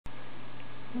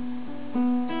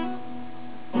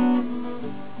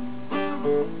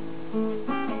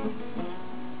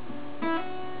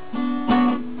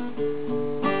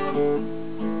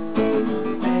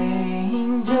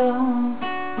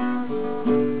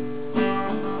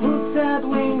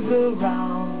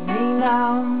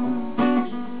now.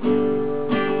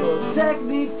 Protect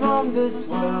me from this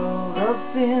world of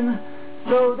sin,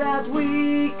 so that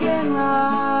we can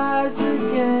rise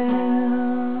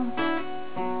again.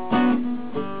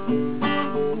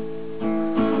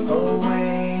 Oh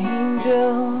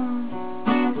angel,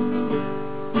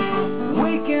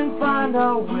 we can find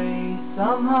our way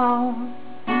somehow,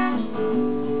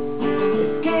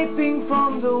 escaping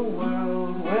from the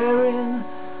world we're in,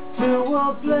 to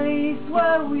a place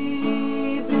where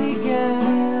we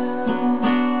began.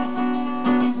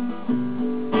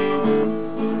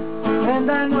 And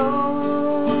I know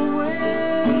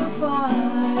we'll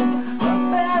find a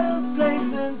better place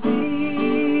than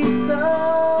peace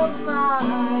of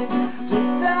mind.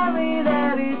 Just tell me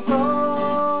that it's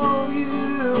all you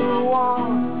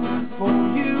want for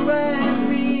you and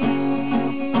me.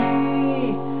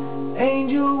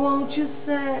 Angel, won't you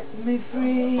set me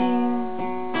free?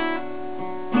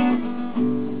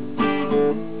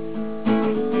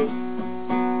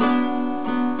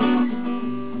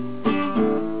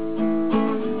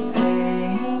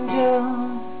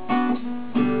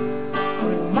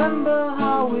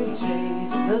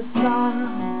 The sun,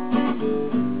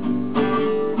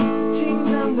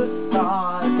 kingdom, the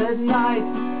stars at night,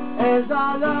 as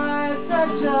our lives had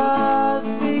just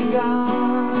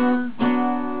begun.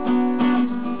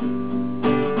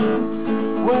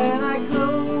 When I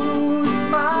close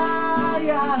my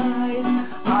eyes,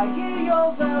 I hear your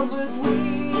velvet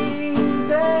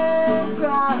wings and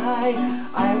cry.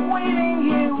 I'm waiting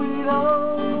here with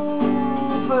open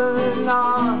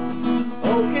arms.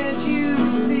 Oh, can't you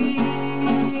see?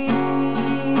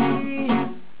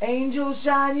 Angel,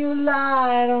 shine your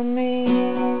light on me.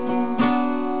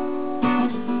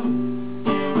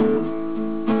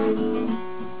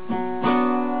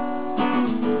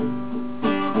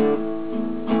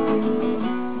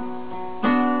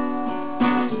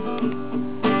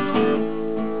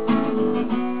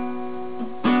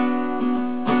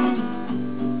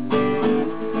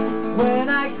 When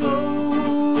I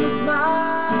close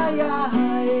my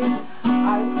eyes, I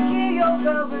hear your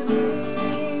velvet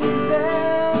wings and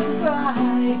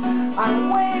I'm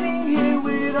waiting here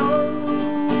with open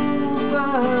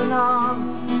arms.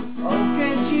 Oh,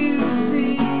 can't you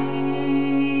see?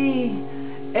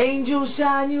 Angel,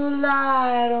 shine your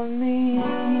light on me.